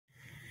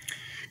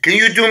Can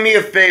you do me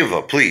a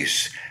favor,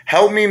 please?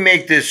 Help me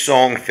make this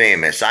song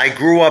famous. I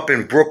grew up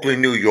in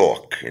Brooklyn, New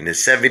York in the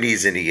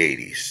 70s and the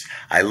 80s.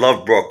 I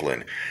love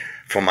Brooklyn.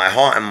 From my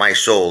heart and my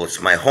soul,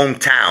 it's my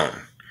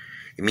hometown.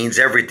 It means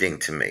everything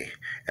to me.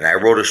 And I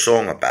wrote a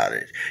song about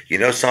it. You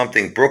know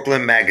something?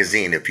 Brooklyn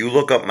Magazine, if you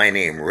look up my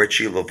name,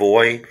 Richie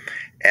Levoi,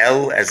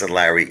 L as in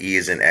Larry, E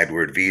as in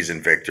Edward, V as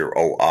in Victor,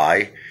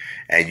 O-I,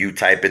 and you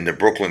type in the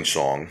Brooklyn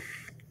song,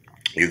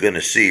 you're going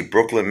to see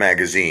Brooklyn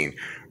Magazine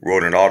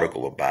wrote an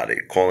article about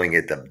it, calling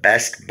it the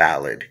best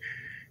ballad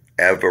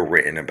ever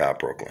written about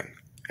Brooklyn.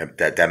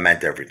 That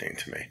meant everything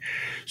to me.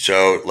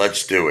 So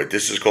let's do it.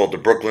 This is called the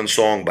Brooklyn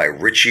Song by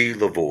Richie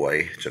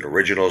Levoi. It's an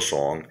original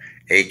song,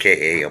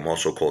 a.k.a. I'm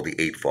also called the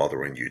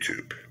Apefather on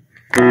YouTube.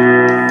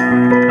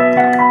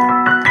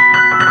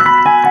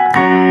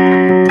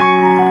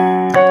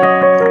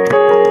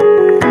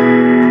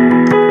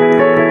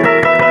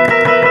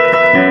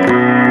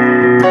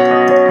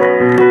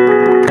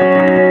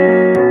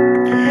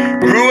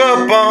 Grew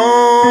up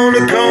on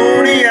the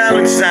Coney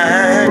Island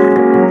side,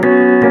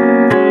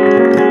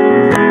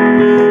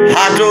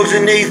 hot dogs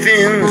and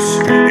Nathan's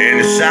in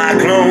a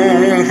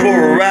cyclone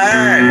for a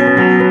ride.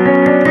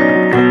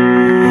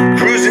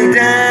 Cruising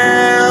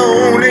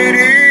down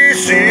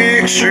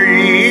 86th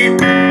Street,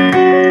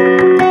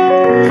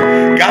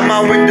 got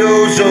my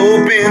windows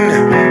open,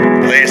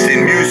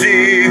 blasting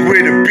music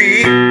with a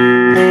beat.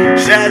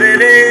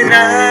 Saturday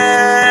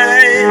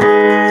night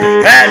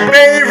at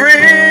Bay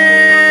Ridge,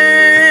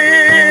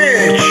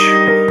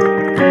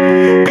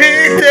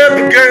 picked up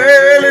a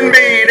girl and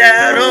made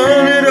out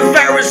under the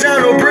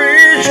Verrazano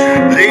Bridge.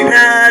 Late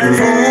night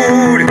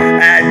food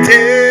at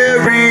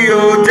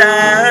Terrio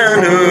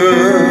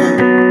Diner.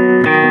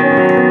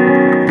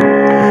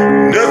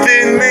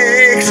 Nothing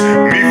makes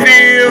me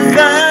feel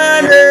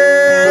finer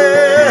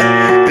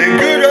than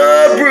good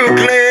old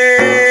Brooklyn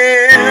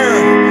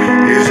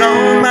is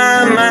on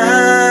my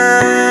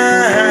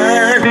mind.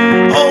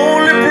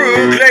 Only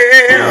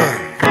Brooklyn,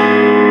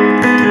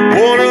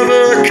 one of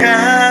a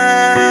kind.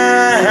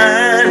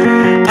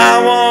 I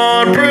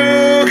want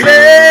Brooklyn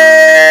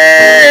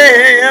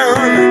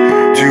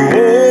to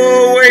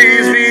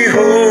always be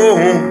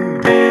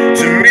home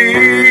to me.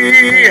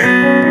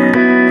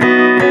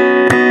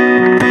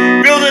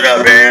 Build it up,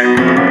 man.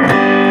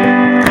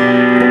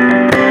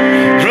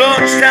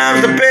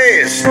 Lunchtime's the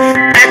best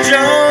at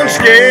John's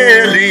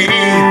Deli.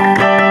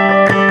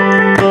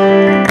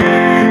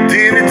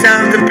 Dinner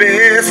time's the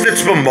best at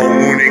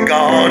Spumoni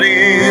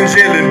Gardens,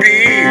 L&B.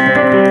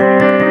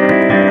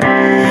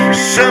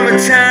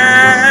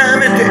 Summertime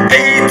at the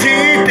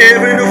 18th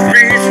Avenue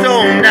Feast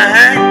all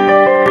night.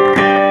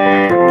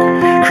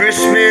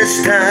 Christmas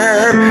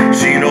time,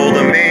 seen all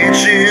the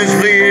mansions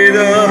lit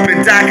up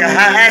in Docker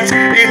Heights.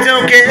 It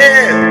don't get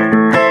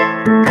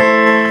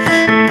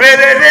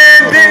better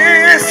than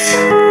this.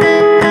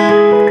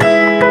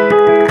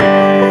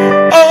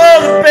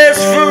 All the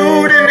best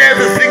food and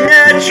everything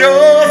at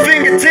your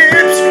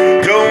fingertips.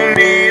 Don't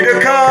need a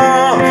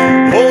car,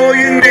 all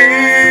you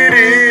need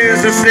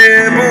is a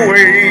step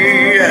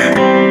away.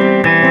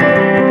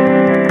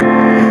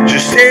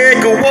 Just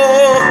take a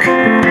walk,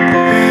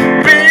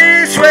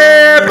 be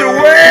swept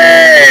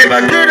away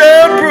by good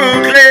old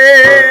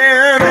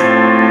Brooklyn.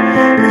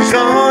 It's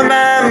on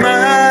my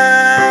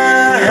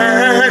mind.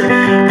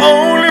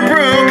 Only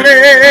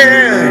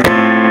Brooklyn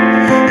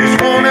is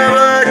one of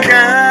a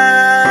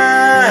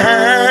kind.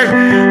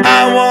 I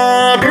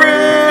want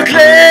Brooklyn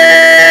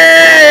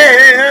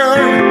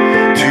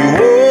to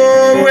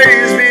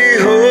always be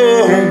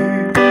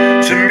home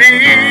to me.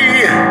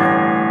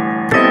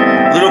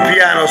 Little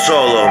piano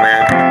solo, man.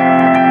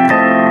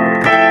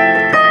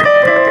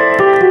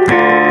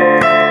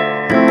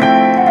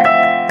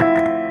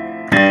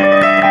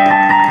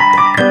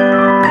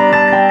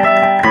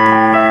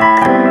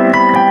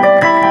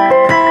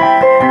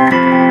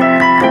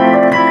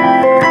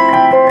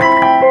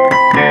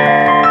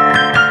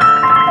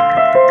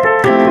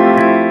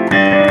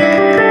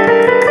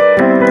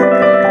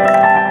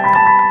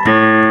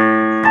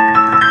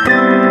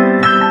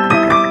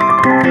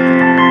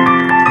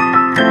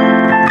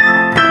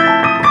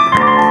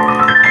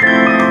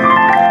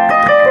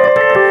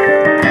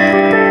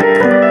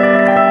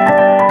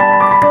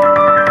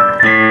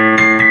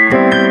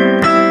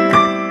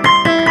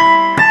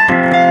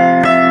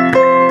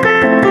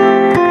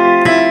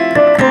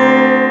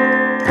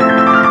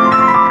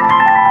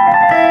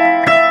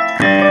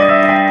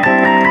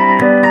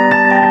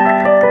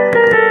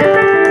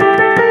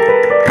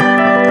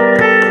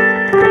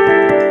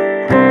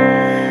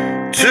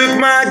 Took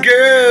my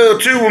girl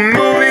to a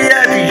movie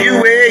at the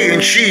UA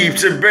and she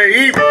said,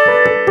 babe,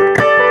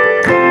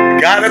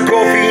 got a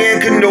coffee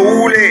and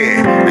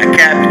cannoli and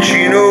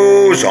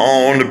cappuccinos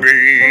on the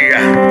bay.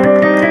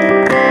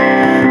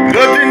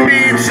 Nothing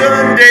beats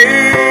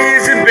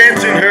Sundays in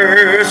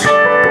Bensonhurst.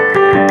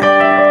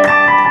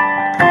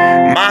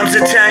 Mom's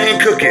Italian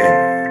cooking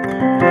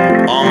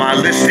on my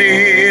list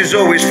is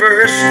always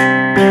first.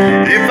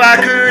 If I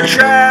could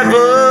travel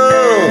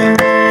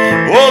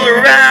all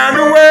around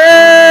the world,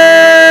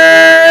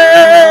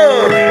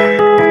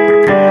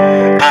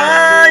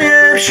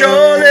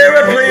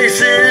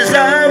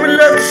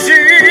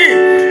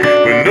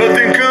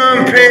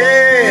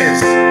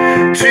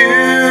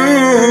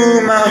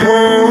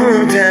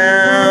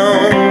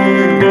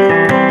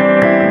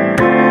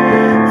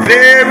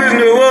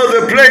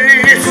 play.